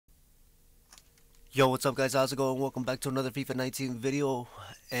Yo, what's up guys? How's it going? Welcome back to another FIFA 19 video.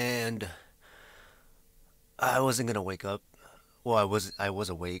 And I wasn't gonna wake up. Well, I was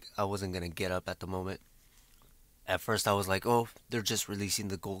awake. I wasn't gonna get up at the moment. At first I was like, "Oh, they're just releasing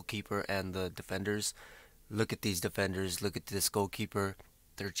the goalkeeper and the defenders. Look at these defenders. Look at this goalkeeper.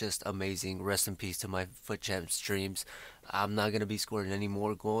 They're just amazing. Rest in peace to my foot champ streams. I'm not gonna be scoring any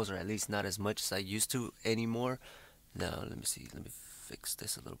more goals, or at least not as much as I used to anymore." Now, let me see. Let me fix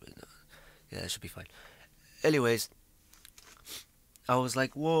this a little bit. No. Yeah, that should be fine. Anyways, I was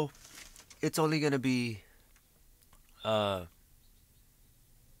like, whoa, it's only gonna be uh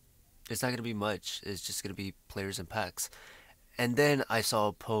it's not gonna be much. It's just gonna be players and packs. And then I saw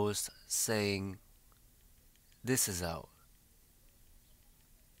a post saying this is out.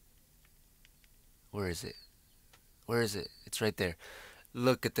 Where is it? Where is it? It's right there.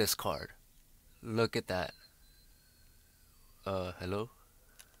 Look at this card. Look at that. Hello?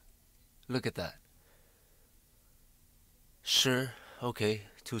 Look at that. Sure, okay,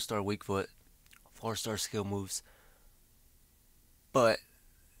 2-star weak foot, 4-star skill moves. But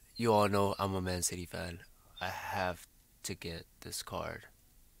you all know I'm a Man City fan. I have to get this card.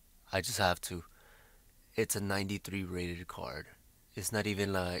 I just have to. It's a 93 rated card. It's not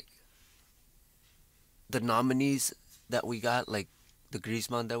even like the nominees that we got, like the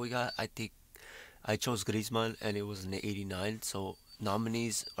Griezmann that we got. I think I chose Griezmann and it was an 89. So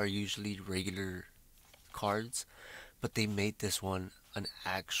nominees are usually regular cards, but they made this one an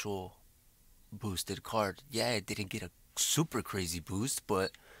actual boosted card. Yeah, it didn't get a super crazy boost,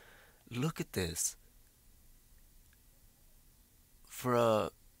 but look at this. For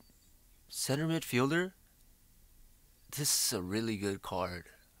a center midfielder, this is a really good card.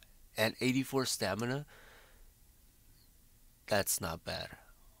 And 84 stamina, that's not bad.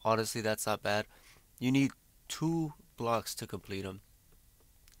 Honestly, that's not bad. You need 2 blocks to complete them.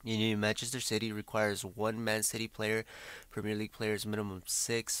 You need Manchester City requires 1 Man City player, Premier League players minimum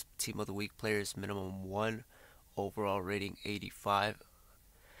 6, Team of the Week players minimum 1, overall rating 85.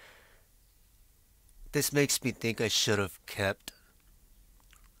 This makes me think I should have kept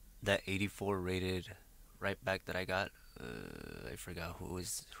that 84 rated right back that I got. I forgot who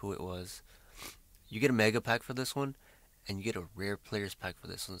it was. You get a mega pack for this one, and you get a rare players pack for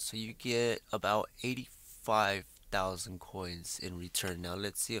this one. So you get about 85,000 coins in return. Now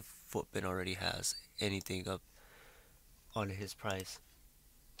let's see if Footbin already has anything up on his price.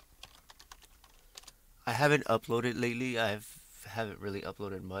 I haven't uploaded lately. Haven't really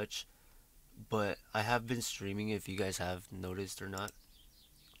uploaded much, but I have been streaming. If you guys have noticed or not,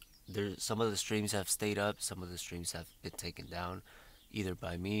 there's some of the streams have stayed up. Some of the streams have been taken down, either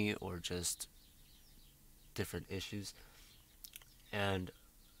by me or just different issues. And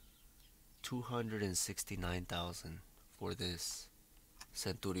 269,000 for this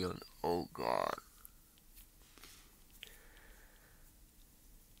Centurion. Oh god.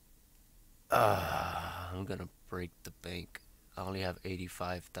 I'm gonna break the bank. I only have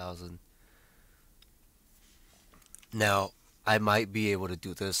 85,000. Now, I might be able to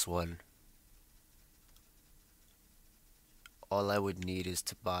do this one. All I would need is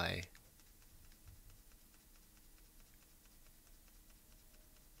to buy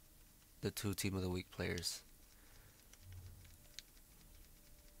the 2 Team of the Week players.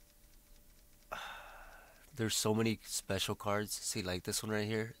 There's so many special cards. See, like this one right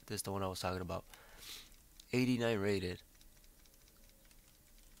here. This is the one I was talking about. 89 rated.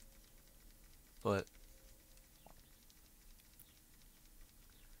 But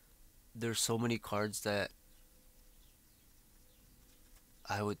there's so many cards that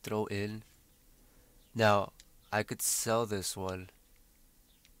I would throw in. Now, I could sell this one.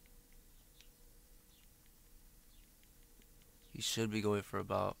 He should be going for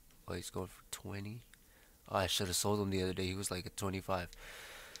about, oh, he's going for 20. Oh, I should have sold him the other day. He was like at 25.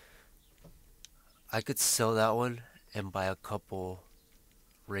 I could sell that one and buy a couple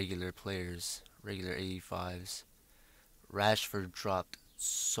regular players, regular 85s. Rashford dropped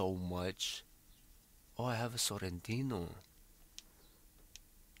so much. Oh, I have a Sorrentino.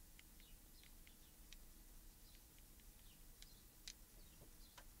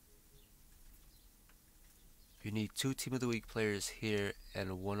 You need 2 Team of the Week players here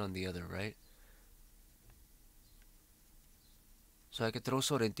and 1 on the other, right? So I could throw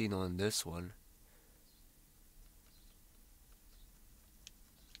Sorrentino on this one.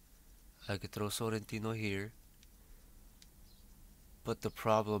 I could throw Sorrentino here. But the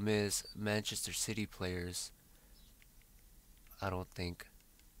problem is, Manchester City players, I don't think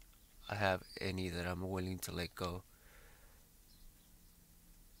I have any that I'm willing to let go.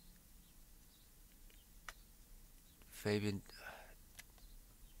 Fabian,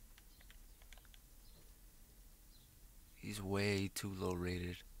 He's way too low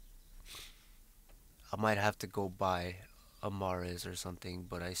rated. I might have to go buy a Mares or something,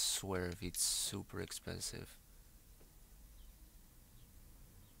 but I swear if he's super expensive.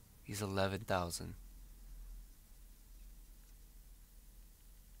 He's 11,000.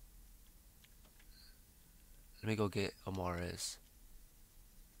 Let me go get a Mares.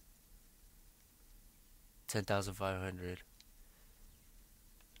 10,500.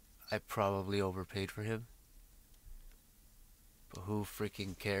 I probably overpaid for him, but who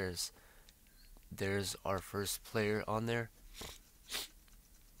freaking cares? There's our first player on there.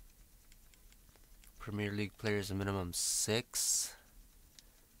 Premier League players a minimum 6.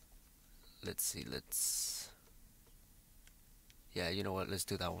 Let's see, yeah, you know what? Let's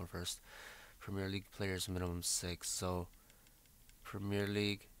do that one first. Premier League players minimum 6. So Premier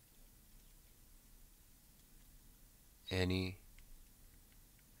League, any,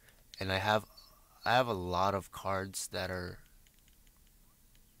 and I have a lot of cards that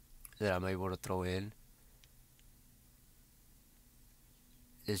I'm able to throw in.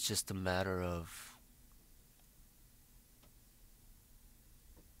 It's just a matter of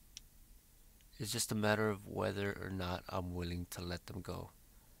whether or not I'm willing to let them go.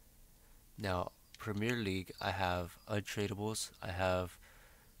 Now, Premier League, I have untradables. I have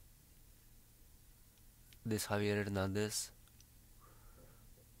this Javier Hernandez,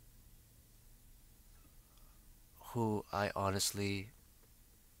 who I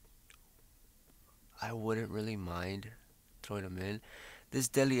wouldn't really mind throwing him in. This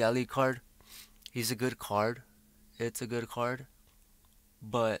Dele Alli card, he's a good card. It's a good card,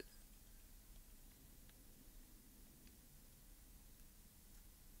 but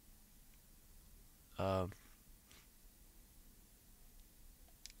um,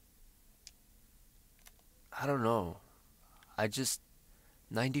 I don't know. I just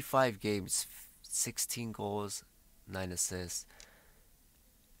 95 games, 16 goals, 9 assists.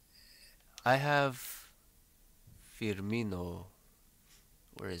 I have Firmino.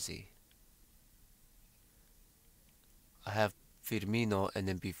 Where is he? I have Firmino, and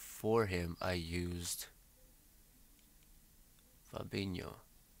then before him, I used Fabinho.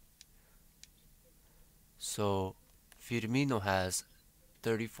 So Firmino has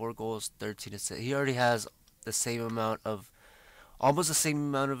 34 goals, 13 assists. He already has the same amount of, almost the same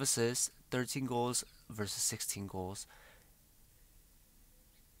amount of assists, 13 goals versus 16 goals.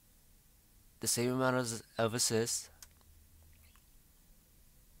 The same amount of assists,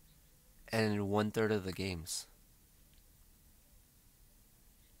 and in 1/3 of the games.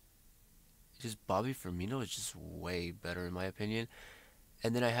 Just Bobby Firmino is just way better in my opinion.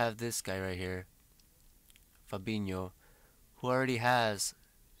 And then I have this guy right here, Fabinho, who already has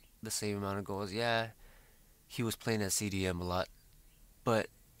the same amount of goals. Yeah, he was playing at CDM a lot, but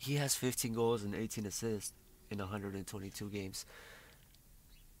he has 15 goals and 18 assists in 122 games.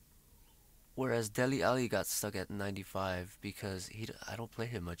 Whereas Dele Alli got stuck at 95 because I don't play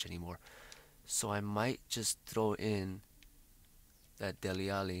him much anymore. So I might just throw in that Dele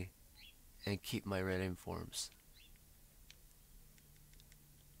Alli and keep my red informs.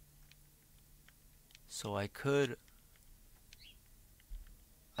 So I could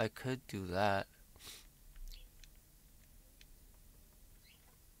do that.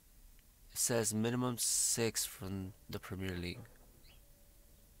 It says minimum 6 from the Premier League.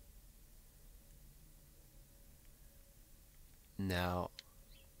 Now,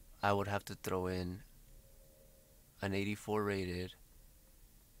 I would have to throw in an 84 rated,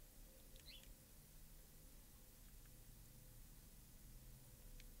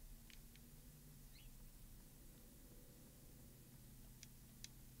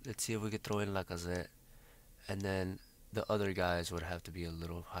 let's see if we could throw in Lacazette, and then the other guys would have to be a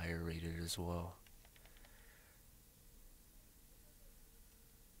little higher rated as well.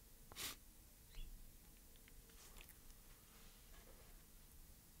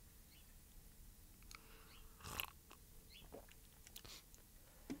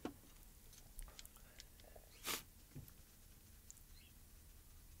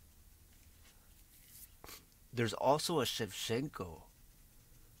 There's also a Shevchenko.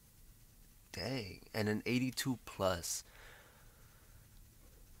 Dang. And an 82 plus.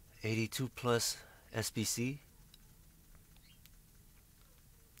 82 plus SBC.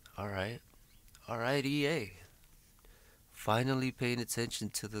 Alright. Alright, EA. Finally paying attention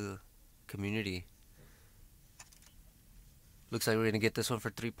to the community. Looks like we're going to get this one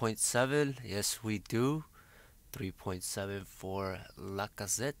for 3.7. Yes, we do. 3.7 for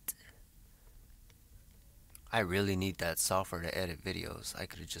Lacazette. I really need that software to edit videos. I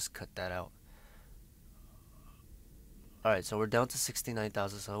could have just cut that out. Alright, so we're down to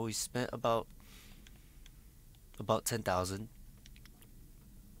 69,000. So we spent about About 10,000.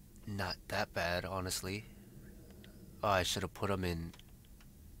 Not that bad, honestly. Oh, I should have put him in.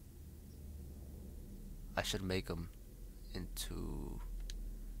 I should make him into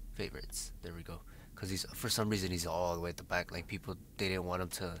favorites. There we go. Because he's, for some reason, he's all the way at the back. Like, people, they didn't want him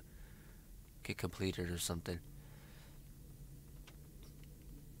to get completed or something.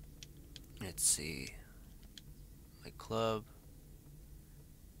 Let's see. My club.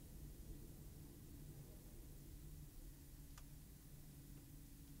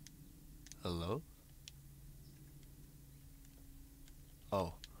 Hello?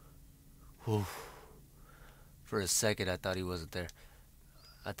 Oh. Whew. For a second, I thought he wasn't there.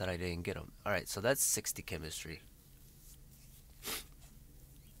 I thought I didn't get him. Alright, so that's 60 chemistry.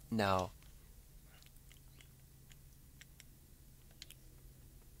 Now,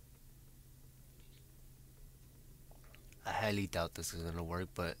 I highly doubt this is going to work,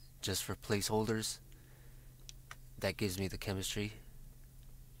 but just for placeholders, that gives me the chemistry.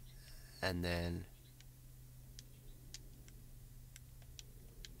 And then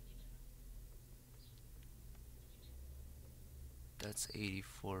that's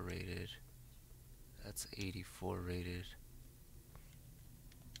 84 rated. That's 84 rated.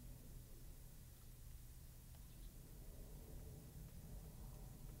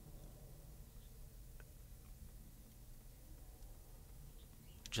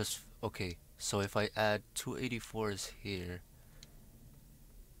 Just, okay, so if I add two 84s here,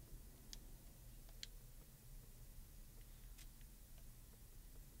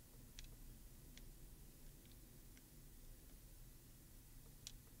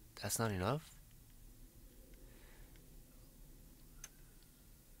 that's not enough?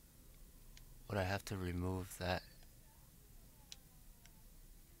 Would I have to remove that?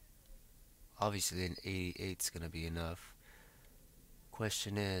 Obviously an 88's gonna be enough.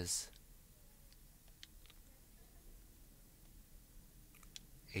 Question is,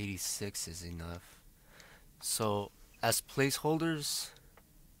 86 is enough. So as placeholders,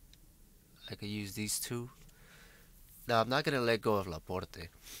 I could use these two. Now I'm not gonna let go of Laporte,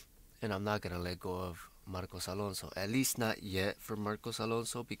 and I'm not gonna let go of Marcos Alonso. At least not yet for Marcos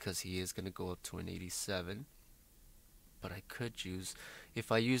Alonso, because he is gonna go up to an 87. But I could use,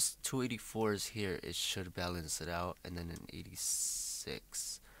 if I use two 84s here, it should balance it out, and then an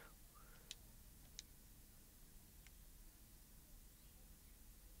 86.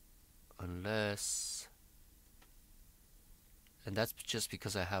 Unless, and that's just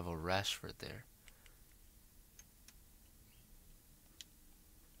because I have a Rashford there.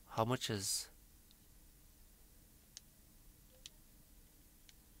 How much is,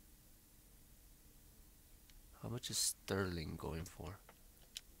 how much is Sterling going for?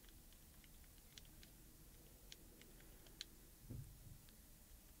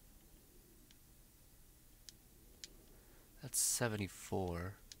 That's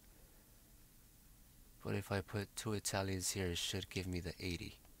 74. But if I put two Italians here, it should give me the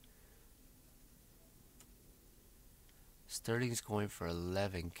 80. Sterling's going for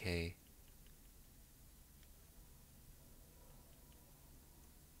 11k.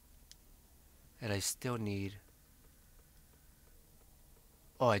 And I still need,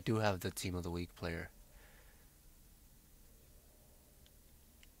 oh, I do have the team of the week player.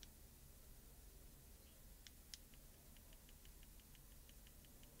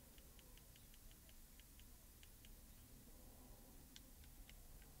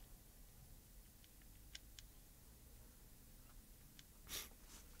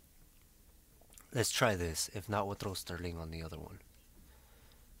 Let's try this. If not, we'll throw Sterling on the other one.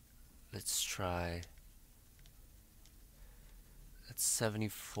 Let's try. That's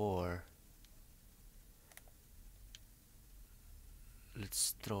 74.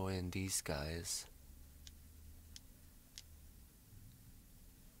 Let's throw in these guys.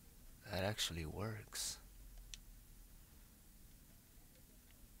 That actually works.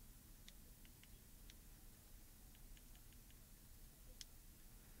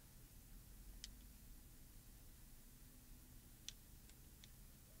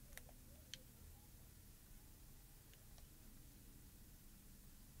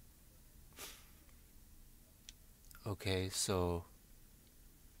 Okay, so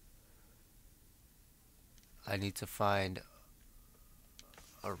I need to find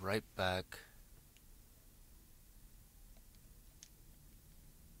a right back.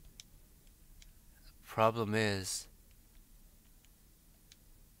 Problem is,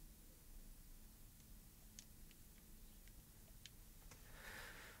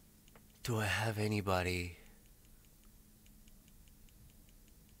 do I have anybody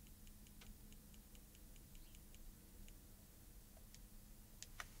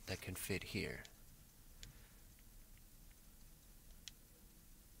that can fit here?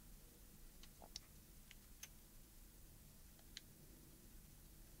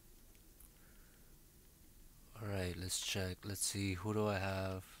 Alright, let's check. Let's see, who do I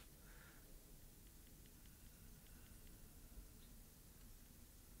have?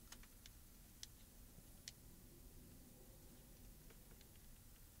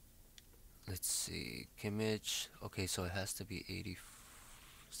 Let's see, Kimmich. Okay, so it has to be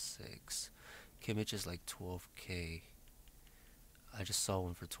 86. Kimmich is like 12k. I just saw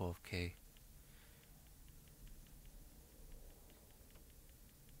one for 12k.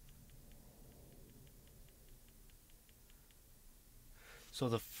 So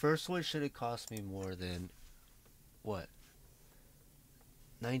the first one should have cost me more than what?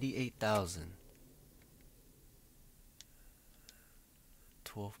 98,000.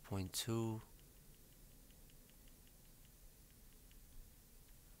 12.2.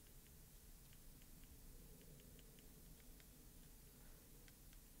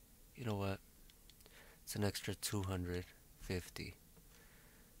 You know what? It's an extra 250.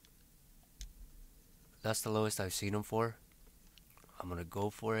 That's the lowest I've seen them for. I'm gonna go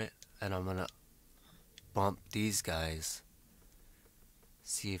for it, and I'm gonna bump these guys.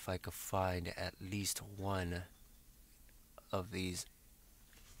 See if I could find at least one of these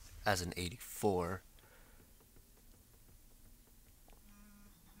as an 84.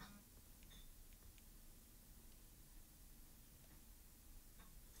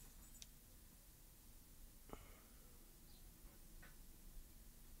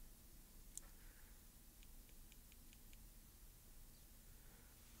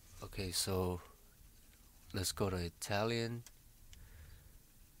 Okay, so let's go to Italian,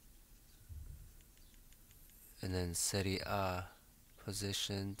 and then Serie A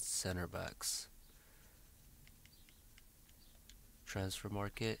position center backs. Transfer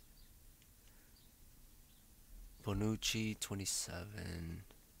market. Bonucci 27.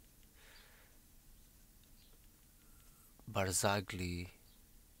 Barzagli.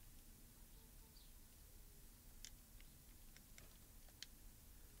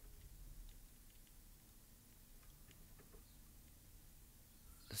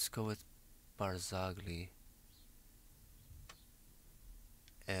 Let's go with Barzagli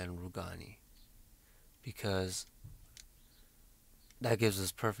and Rugani, because that gives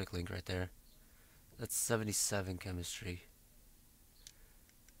us perfect link right there. That's 77 chemistry.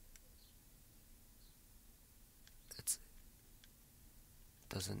 It's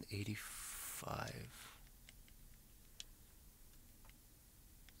does an 85.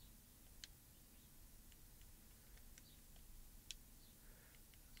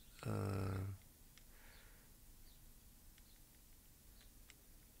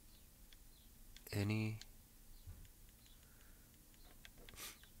 Any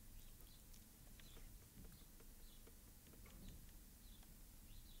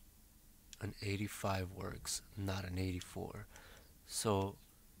an 85 works, not an 84. So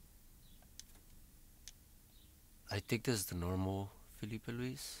I think this is the normal Felipe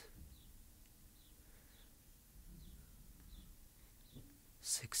Luis.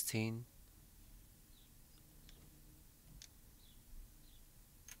 16.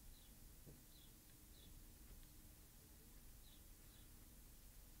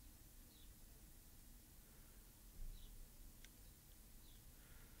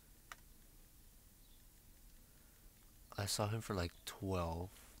 I saw him for like 12,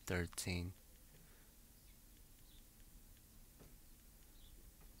 13.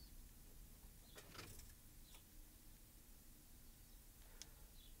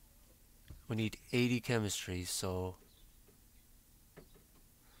 We need 80 chemistry, so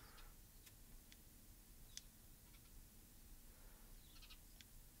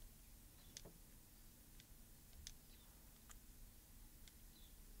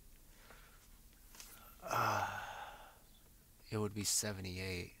it would be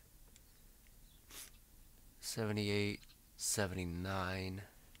 78. 78, 79.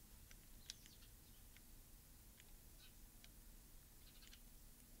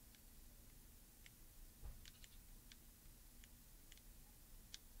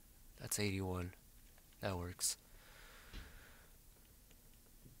 That's 81. That works.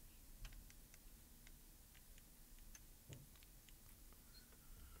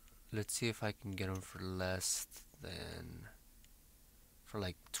 Let's see if I can get them for less than, for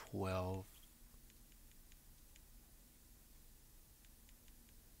like 12.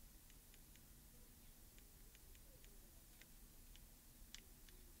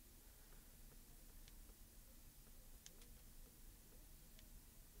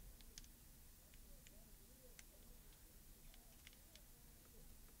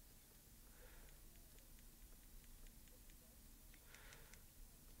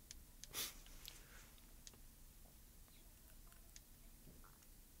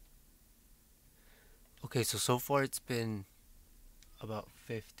 Okay, so far it's been about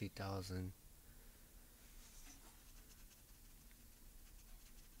 50,000.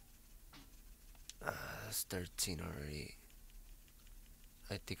 That's 13 already.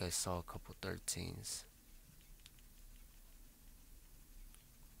 I think I saw a couple 13s.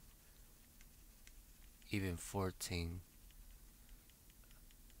 Even 14.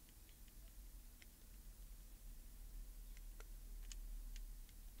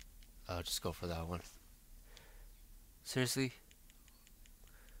 I'll just go for that one. Seriously?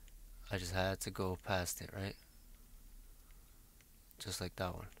 I just had to go past it, right? Just like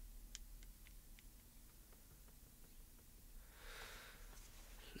that one.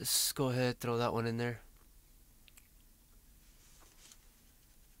 Let's go ahead, throw that one in there.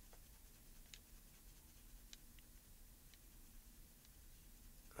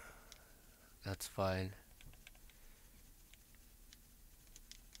 That's fine.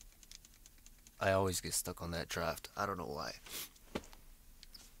 I always get stuck on that draft. I don't know why.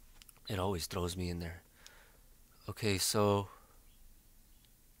 It always throws me in there. Okay, so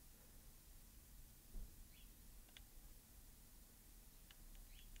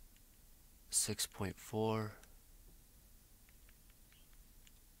 6.4.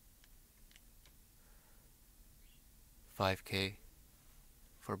 5K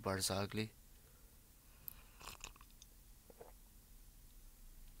for Barzagli.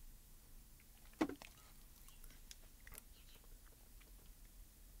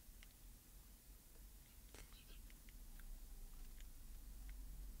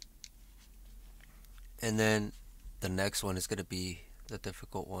 And then the next one is going to be the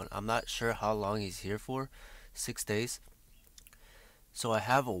difficult one. I'm not sure how long he's here for. 6 days. So I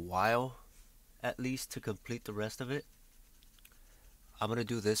have a while at least to complete the rest of it. I'm going to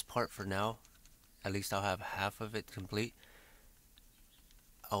do this part for now. At least I'll have half of it complete.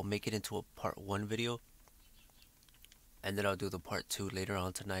 I'll make it into a part 1 video. And then I'll do the part 2 later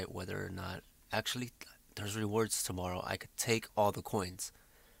on tonight, whether or not... Actually, there's rewards tomorrow. I could take all the coins.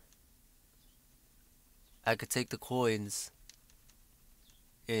 I could take the coins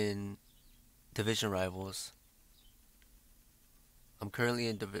in Division Rivals. I'm currently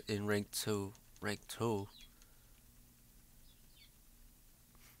in rank 2. Rank 2.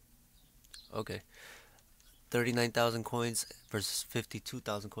 Okay. 39,000 coins versus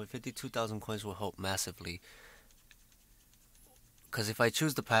 52,000 coins. 52,000 coins will help massively. Because if I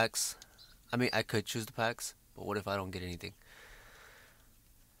choose the packs... I mean, I could choose the packs, but what if I don't get anything?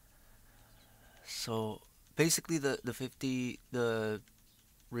 So, basically the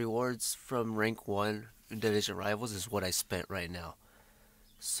rewards from rank 1 in Division Rivals is what I spent right now.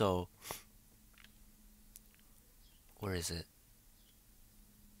 So, where is it?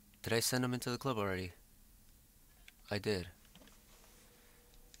 Did I send them into the club already? I did.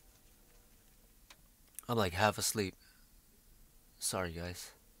 I'm like half asleep. Sorry,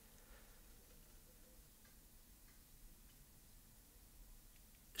 guys.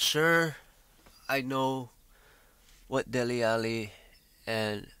 Sure, I know what Dele Alli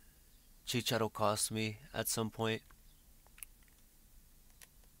and Chicharo cost me at some point,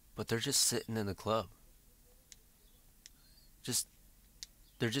 but they're just sitting in the club.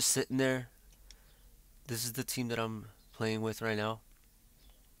 They're just sitting there. This is the team that I'm playing with right now.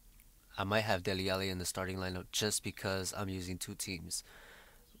 I might have Dele Alli in the starting lineup just because I'm using 2 teams,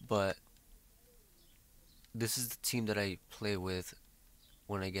 but this is the team that I play with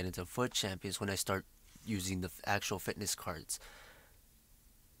when I get into Foot Champions, when I start using the actual fitness cards.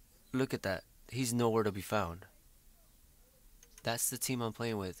 Look at that. He's nowhere to be found. That's the team I'm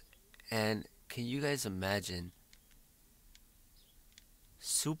playing with. And can you guys imagine?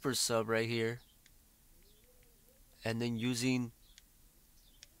 Super sub right here. And then using...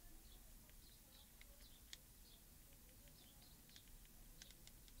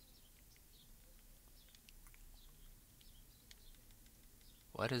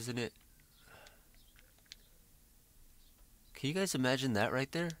 Why doesn't it... Can you guys imagine that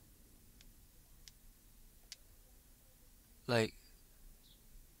right there? Like...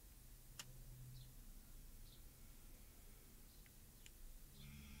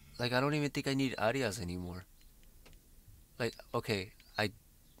 I don't even think I need Arias anymore. Like, okay,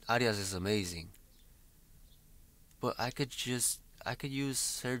 Arias is amazing. But I could use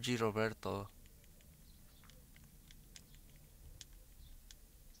Sergi Roberto.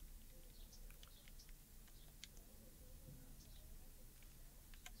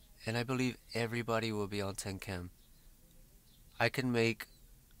 And I believe everybody will be on 10 cam. I can make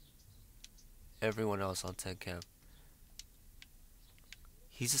everyone else on 10 cam.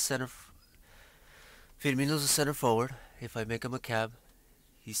 He's a center. Firmino's a center forward. If I make him a cab,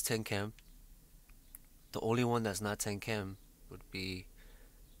 he's 10 cam. The only one that's not 10 chem would be,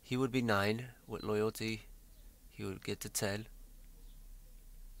 he would be 9 with loyalty. He would get to 10.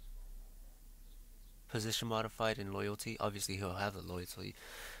 Position modified and loyalty. Obviously, he'll have the loyalty.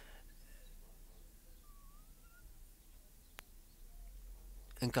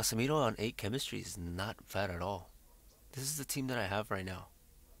 And Casemiro on 8 chemistry is not bad at all. This is the team that I have right now.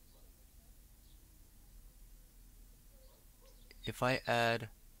 If I add,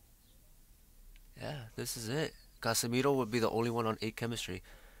 yeah, this is it. Casemiro would be the only one on 8 chemistry.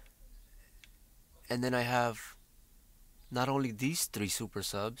 And then I have not only these 3 super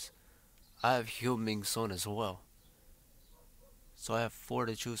subs, I have Heung-min Son as well. So I have 4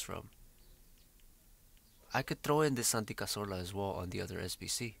 to choose from. I could throw in this Santi Cazorla as well on the other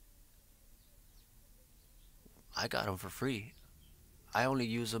SBC. I got him for free. I only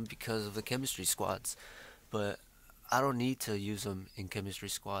use them because of the chemistry squads. But I don't need to use them in chemistry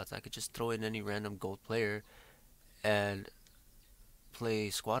squads. I could just throw in any random gold player and play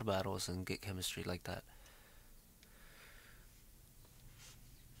squad battles and get chemistry like that.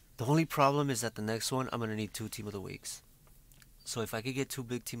 The only problem is that the next one I'm going to need 2 team of the weeks. So if I could get 2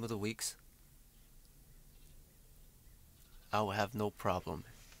 big team of the weeks, I will have no problem.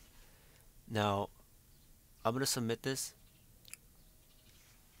 Now, I'm going to submit this.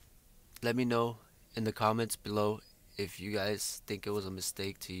 Let me know in the comments below if you guys think it was a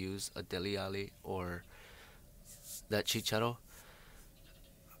mistake to use a Dele Alli or that Chicharo.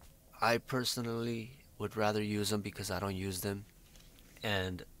 I personally would rather use them because I don't use them,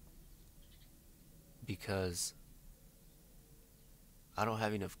 and because I don't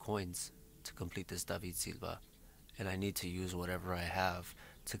have enough coins to complete this David Silva, and I need to use whatever I have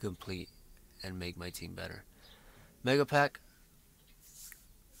to complete and make my team better. Mega Pack.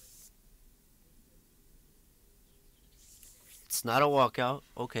 It's not a walkout.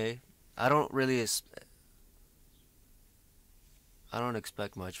 Okay. I don't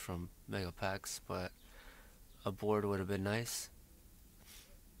expect much from Mega Packs, but a board would have been nice.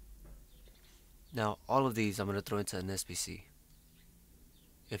 Now, all of these I'm going to throw into an SBC.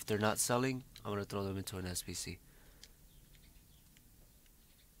 If they're not selling, I'm going to throw them into an SBC.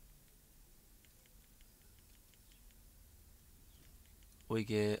 We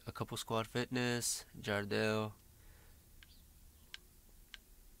get a couple squad fitness, Jardel,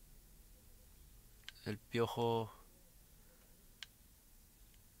 El Piojo,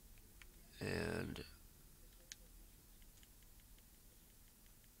 and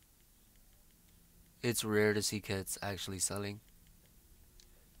it's rare to see kits actually selling.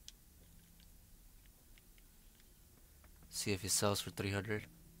 See if it sells for 300.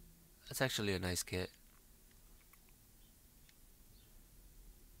 That's actually a nice kit.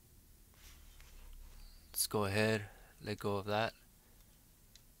 Let's go ahead, let go of that.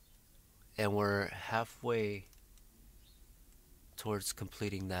 And we're halfway towards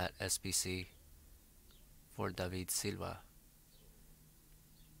completing that SBC for David Silva.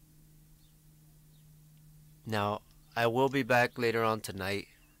 Now, I will be back later on tonight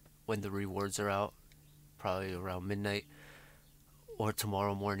when the rewards are out, probably around midnight, or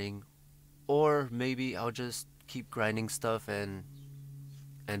tomorrow morning, or maybe I'll just keep grinding stuff and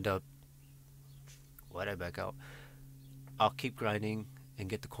end up, why'd I back out? I'll keep grinding and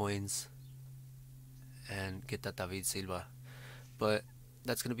get the coins and get that David Silva. But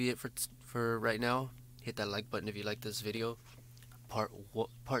that's gonna be it for right now. Hit that like button if you like this video. Part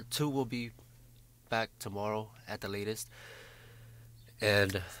 2 will be back tomorrow at the latest.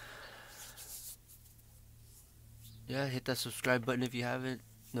 And yeah, hit that subscribe button if you haven't,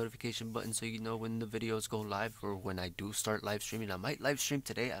 notification button so you know when the videos go live or when I do start live streaming. I might live stream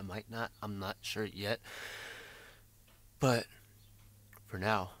today, I might not, I'm not sure yet. But for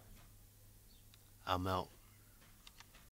now, I'm out.